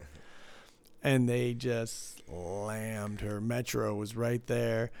person. And they just slammed her. Metro was right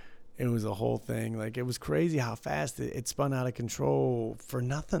there. It was a whole thing. Like it was crazy how fast it spun out of control for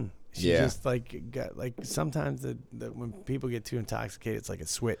nothing. She just like got like sometimes when people get too intoxicated, it's like a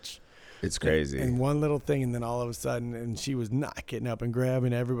switch. It's crazy. And one little thing, and then all of a sudden, and she was not getting up and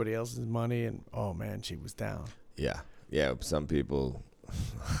grabbing everybody else's money, and oh man, she was down. Yeah. Some people,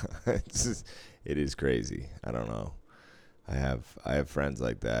 it is crazy. I don't know. I have friends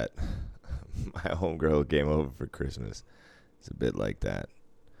like that. My homegirl came over for Christmas. It's a bit like that.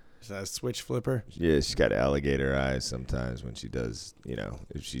 Is that a switch flipper? Yeah, she's got alligator eyes sometimes when she does,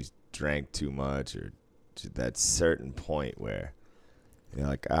 if she's drank too much or to that certain point where you're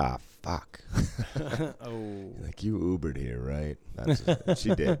like, fuck. Oh. Like, you Ubered here, right?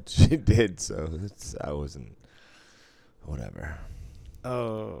 She did. She did, so I wasn't, whatever.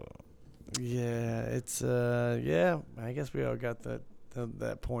 Oh, yeah, it's, I guess we all got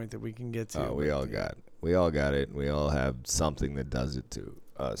that point that we can get to. Oh, we all got it. We all have something that does it to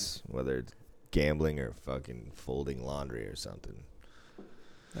us, whether it's gambling or fucking folding laundry or something.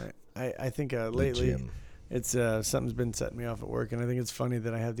 I think lately it's something's been setting me off at work, and I think it's funny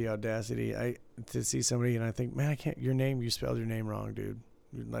that I have the audacity to see somebody and I think, man, I can't. You spelled your name wrong, dude.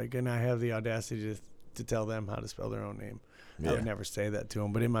 Like, and I have the audacity to tell them how to spell their own name. Yeah. I would never say that to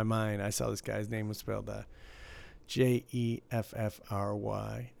them, but in my mind, I saw this guy's name was spelled Jeffry,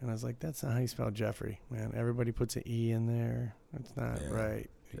 and I was like, that's not how you spell Jeffrey, man. Everybody puts an E in there. That's not right.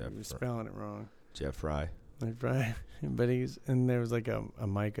 You're spelling it wrong. Jeffry. Right. But and there was like a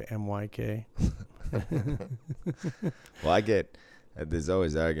Mike, MYK. Well, there's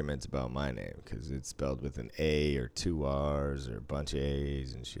always arguments about my name because it's spelled with an A or two R's or a bunch of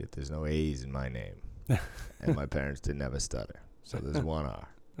A's and shit. There's no A's in my name. And my parents didn't have a stutter. So there's one R.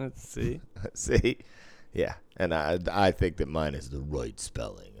 Let's see. See? Yeah. And I think that mine is the right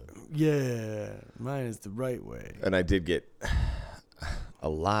spelling. Yeah. Mine is the right way. And I did get a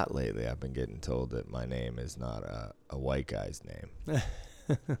lot lately. I've been getting told that my name is not a white guy's name.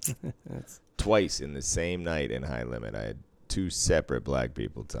 Twice in the same night in High Limit, I had two separate black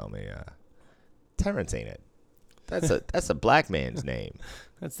people tell me, Terrence ain't it. That's a black man's name.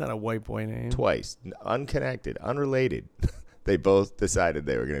 That's not a white boy name. Twice. Unconnected. Unrelated. They both decided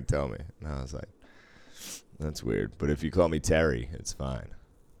they were going to tell me. And I was like, that's weird. But if you call me Terry, it's fine.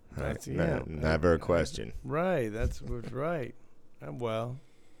 Right? Never a question. Right. That's right. Well,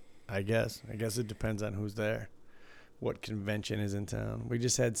 I guess it depends on who's there. What convention is in town. We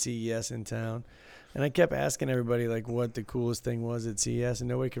just had CES in town. And I kept asking everybody, like, what the coolest thing was at CES, and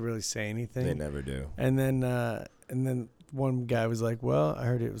nobody could really say anything. They never do. And then one guy was like, well, I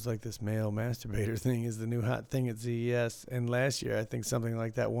heard it was like this male masturbator thing is the new hot thing at CES. And last year, I think something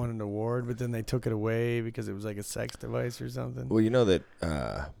like that won an award, but then they took it away because it was like a sex device or something. Well, you know that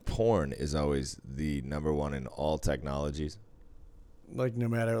porn is always the number one in all technologies. Like no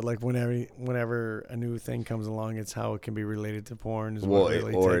matter, like whenever a new thing comes along, it's how it can be related to porn. Is Well, what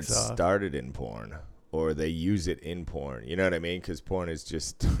really or it takes off. started in porn, or they use it in porn. You know what I mean? Because porn is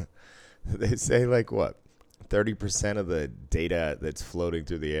just, they say like what, 30% of the data that's floating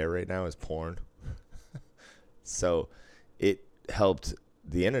through the air right now is porn. So it helped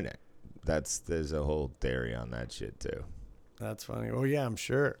the internet. There's a whole theory on that shit too. That's funny. Oh yeah, I'm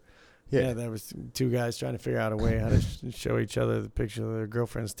sure. Yeah. Yeah, there was two guys trying to figure out a way how to show each other the picture of their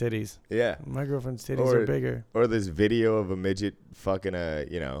girlfriend's titties. Yeah. My girlfriend's titties are bigger. Or this video of a midget fucking a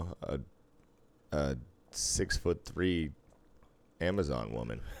 6'3" Amazon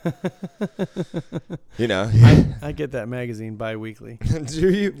woman. You know. I get that magazine bi-weekly.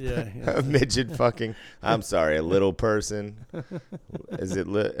 Do you? Yeah. A midget fucking. I'm sorry, a little person. Is it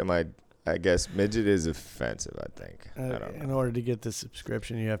lit? I guess midget is offensive, I think. I don't know. In order to get the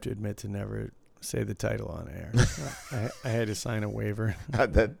subscription, you have to admit to never say the title on air. I had to sign a waiver.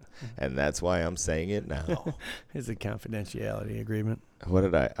 And that's why I'm saying it now. It's a confidentiality agreement. What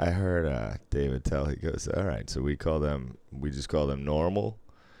did I heard David tell, he goes, all right, so we just call them normal.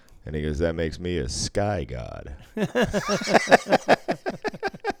 And he goes, that makes me a sky god.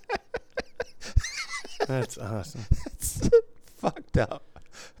 That's awesome. It's fucked up.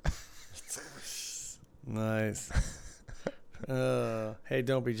 Nice. Hey,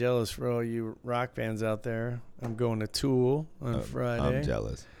 don't be jealous for all you rock fans out there. I'm going to Tool on Friday. I'm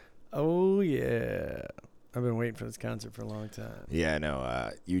jealous. Oh, yeah. I've been waiting for this concert for a long time. Yeah, I know.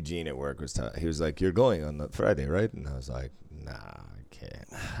 Eugene at work he was like, you're going on the Friday, right? And I was like, nah, I can't.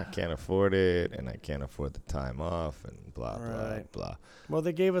 I can't afford it, and I can't afford the time off, and blah, blah, blah. Well,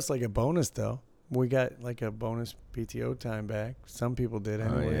 they gave us like a bonus, though. We got like a bonus PTO time back. Some people did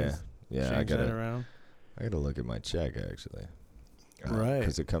anyways. Oh, yeah. Change that around. I got to look at my check, actually. Right.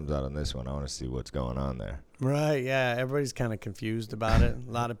 Because it comes out on this one. I want to see what's going on there. Right, yeah. Everybody's kind of confused about it.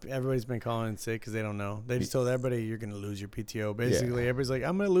 Everybody's been calling in sick because they don't know. They just told everybody you're going to lose your PTO. Basically, everybody's like,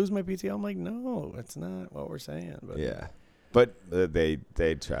 I'm going to lose my PTO. I'm like, no, it's not what we're saying. But yeah. But they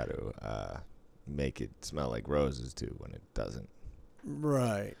try to make it smell like roses, too, when it doesn't.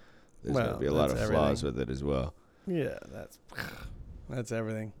 Right. There's going to be a lot of flaws with it as well. Yeah, that's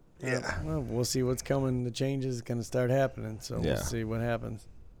everything. Yeah. Well, we'll see what's coming. The change is going to start happening, so we'll see what happens.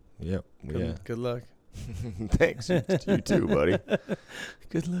 Yep. Good luck. Thanks. You too, buddy.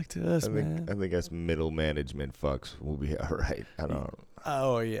 Good luck to us, man. I think us middle management fucks will be all right. I don't.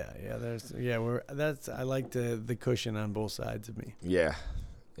 Oh yeah. I like the cushion on both sides of me. Yeah.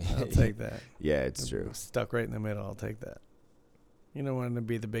 I'll take that. Yeah, it's true. Stuck right in the middle. I'll take that. You don't want to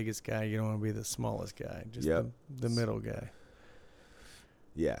be the biggest guy. You don't want to be the smallest guy. Just the middle guy.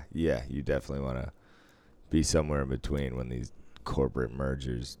 Yeah. You definitely want to be somewhere in between when these corporate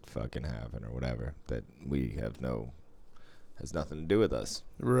mergers fucking happen or whatever that has nothing to do with us.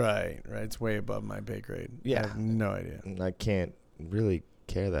 Right. It's way above my pay grade. Yeah. I have no idea. And I can't really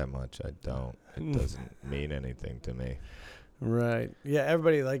care that much. I don't. It doesn't mean anything to me. Right. Yeah,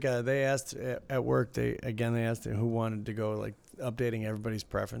 everybody, like, they asked at work, they asked who wanted to go, like, updating everybody's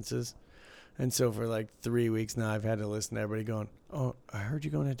preferences. And so for, like, 3 weeks now, I've had to listen to everybody going, oh, I heard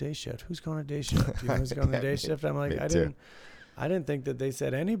you going to day shift. Who's going to day shift? Do you know who's going to day shift? I'm like, I didn't think that they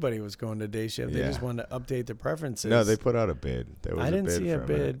said anybody was going to day shift. They just wanted to update their preferences. No, they put out a bid. I didn't see a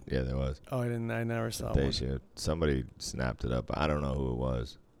bid. Yeah, there was. Oh, I never saw day one. Shift. Somebody snapped it up. I don't know who it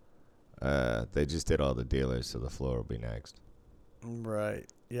was. They just did all the dealers, so the floor will be next. Right.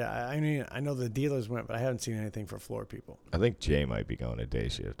 Yeah, I mean, I know the dealers went, but I haven't seen anything for floor people. I think Jay might be going to day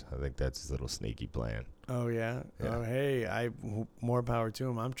shift. I think that's his little sneaky plan. Oh, yeah? Oh, hey, more power to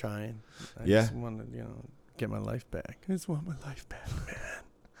him. I'm trying. I just want to, get my life back. I just want my life back, man.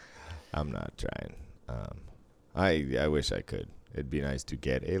 I'm not trying. I wish I could. It'd be nice to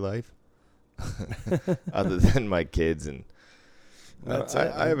get a life. Other than my kids and...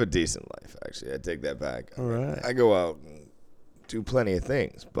 I have a decent life, actually. I take that back. All right. I go out and do plenty of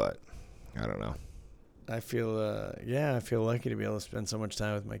things, but I don't know. I feel lucky to be able to spend so much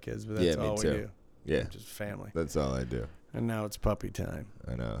time with my kids, but that's all we do. Yeah. Just family. That's all I do. And now it's puppy time.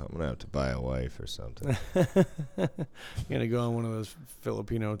 I know. I'm going to have to buy a wife or something. You're going to go on one of those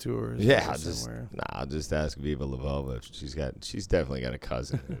Filipino tours. Yeah, I'll just ask Viva La Volva if she's definitely got a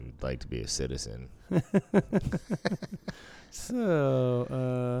cousin who'd like to be a citizen. So,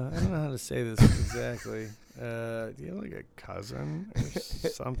 I don't know how to say this exactly. Do you have like a cousin or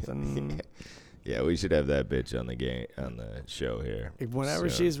something? Yeah, we should have that bitch on the show here. Whenever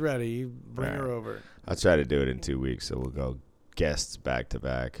soon. she's ready, you bring her over. I'll try to do it in 2 weeks, so we'll go guests back to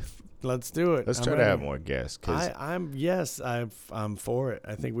back. Let's do it. Let's I'm try ready. to have more guests. I'm for it.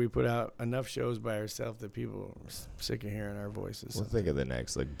 I think we put out enough shows by ourselves that people are sick of hearing our voices. We'll think of the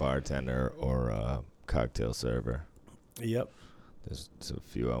next, like bartender or cocktail server. Yep. There's a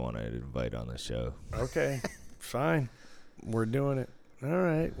few I want to invite on the show. Okay. Fine. We're doing it. All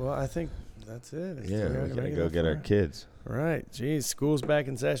right. Well, I think that's it. Yeah, we gotta go get our kids. Right. Geez, school's back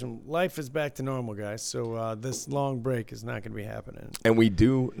in session. Life is back to normal, guys. So this long break is not going to be happening. And we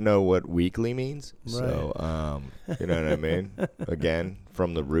do know what weekly means. Right. So, you know what I mean? Again,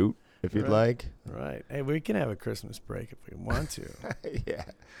 from the root, if you'd like. Right. Hey, we can have a Christmas break if we want to. Yeah.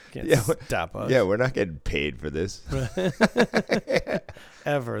 Can't stop us. Yeah, we're not getting paid for this.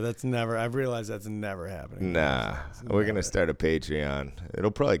 Ever. That's never. I've realized that's never happening. Nah. We're going to start a Patreon.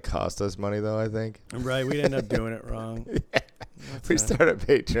 It'll probably cost us money, though, I think. Right. We'd end up doing it wrong. Yeah. We start a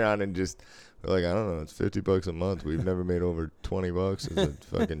Patreon and just, we're like, I don't know, it's $50 a month. We've never made over $20. It's a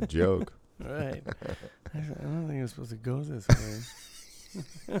fucking joke. Right. I don't think it's supposed to go this way.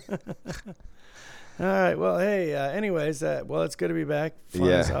 All right. Well, hey, anyways, it's good to be back. Fun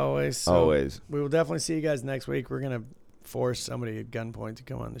as always. So always. We will definitely see you guys next week. We're going to force somebody at gunpoint to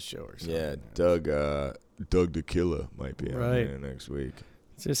come on the show or something. Yeah, Doug the Killer might be on here next week.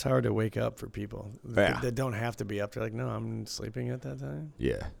 It's just hard to wake up for people Yeah. that don't have to be up. They're like, no, I'm sleeping at that time.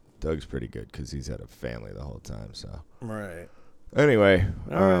 Yeah, Doug's pretty good because he's had a family the whole time. So Right. anyway,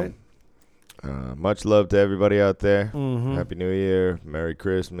 All right. Much love to everybody out there. Mm-hmm. Happy New Year, Merry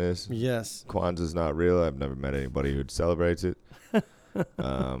Christmas. Yes. Kwanzaa's not real. I've never met anybody who celebrates it.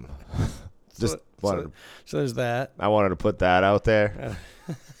 So there's that. I wanted to put that out there.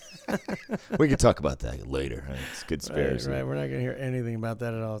 We can talk about that later. Right? It's conspiracy. Right. We're not going to hear anything about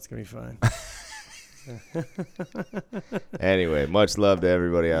that at all. It's going to be fine. Anyway, much love to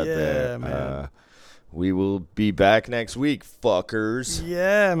everybody out there. Man. We will be back next week, fuckers.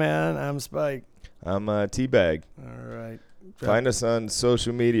 Yeah, man. I'm Spike. I'm Teabag. All right. Find us on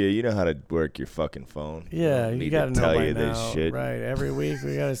social media. You know how to work your fucking phone. Yeah, you got to know tell by you now. this shit. Right. Every week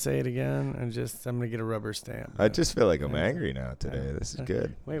we got to say it again, and I'm going to get a rubber stamp. I just feel like I'm angry now today. This is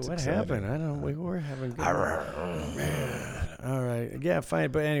good. Wait, It's what exciting. happened? We were having good. All right. Yeah,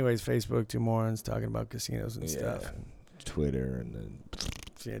 fine. But anyways, Facebook, two morons talking about casinos and stuff. And Twitter and then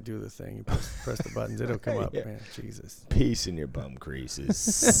do the thing. You press the buttons. It'll come up, man. Jesus. peace in your bum creases.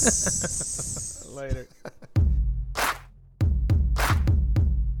 Later.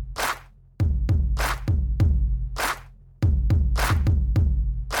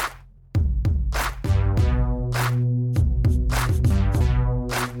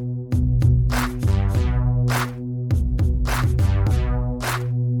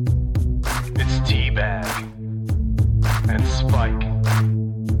 It's Teabag and Spike.